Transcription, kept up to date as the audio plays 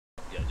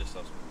just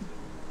ask me.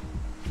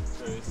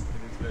 So it is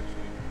literally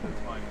the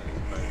time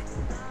that it's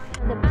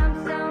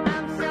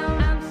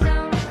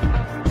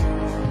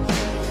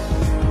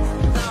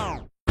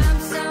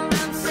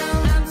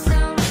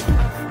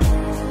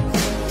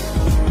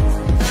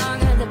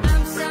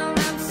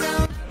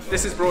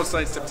This is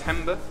Broadside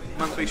September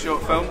monthly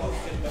short film.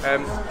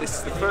 This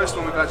is the first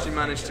one we've actually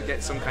managed to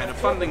get some kind of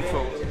funding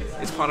for.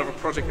 It's part of a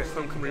project that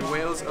Film Company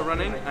Wales are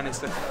running, and it's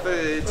the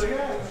third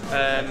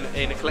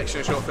in a collection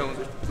of short films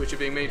which are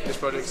being made for this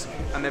project,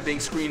 and they're being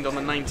screened on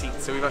the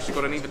 19th. So we've actually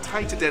got an even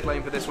tighter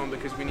deadline for this one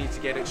because we need to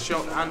get it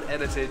shot and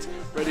edited,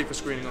 ready for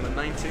screening on the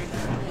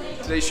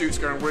 19th. Today's shoot's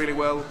going really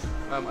well.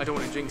 I don't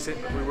want to jinx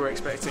it, but we were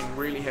expecting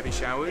really heavy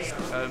showers.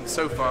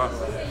 So far,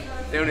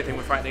 the only thing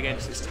we're fighting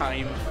against is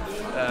time,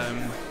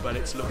 but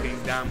it's looking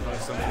damn like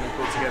something we've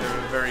pulled together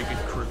a very good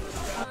crew.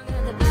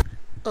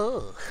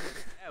 Oh.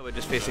 Yeah, we're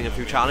just facing a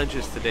few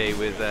challenges today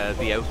with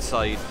the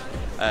outside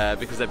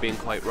because they're being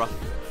quite rough.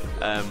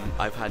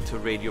 I've had to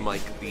radio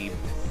mic the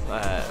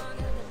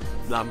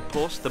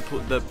lamppost,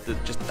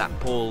 just that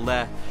pole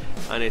there,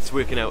 and it's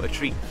working out a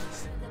treat.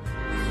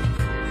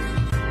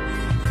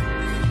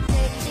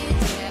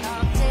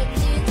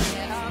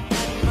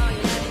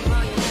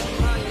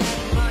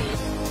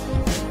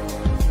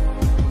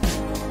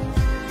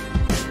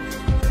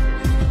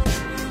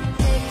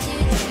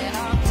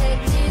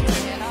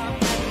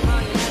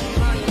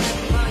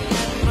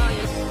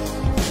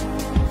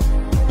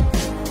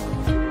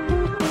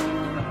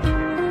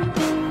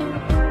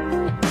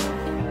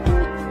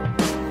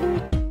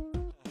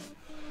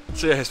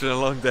 So yeah, it's been a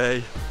long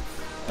day.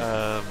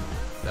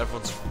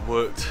 Everyone's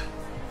worked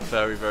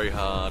very, very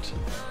hard.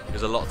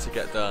 There's a lot to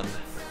get done,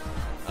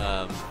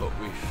 but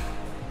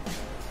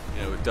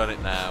we've done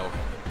it now,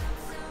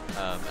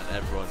 and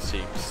everyone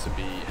seems to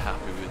be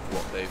happy with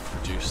what they've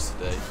produced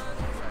today.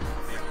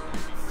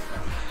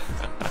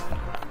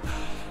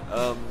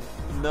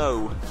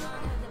 No,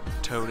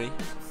 Tony.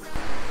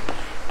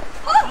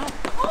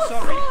 Oh,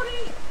 sorry.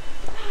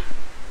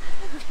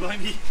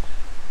 Blimey.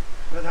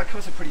 Well, that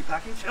comes a pretty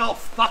package. Oh,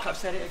 fuck, I've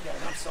said it again.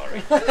 I'm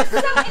sorry.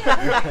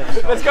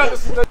 Let's go.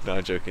 No,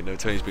 I'm joking. No,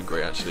 Tony's been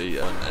great actually,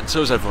 and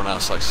so has everyone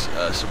else, like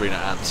Sabrina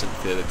and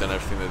Cynthia. They've done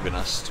everything they've been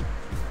asked.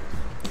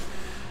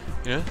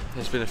 You know,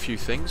 there's been a few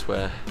things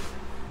where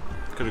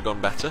it could have gone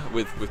better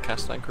with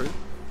cast and crew.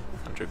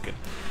 I'm joking.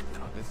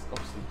 There's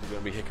obviously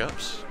going to be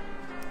hiccups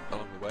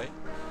along the way,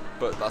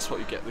 but that's what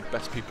you get the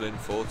best people in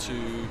for,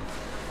 to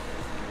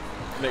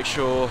make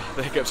sure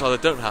the hiccups either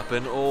don't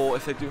happen, or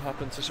if they do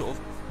happen, to sort of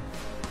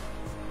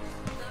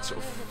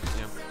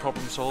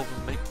problem solve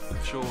and make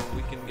sure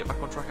we can get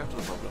back on track after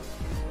the problem.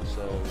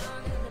 So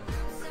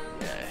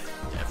yeah,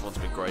 everyone's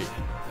been great.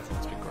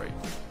 Everyone's been great.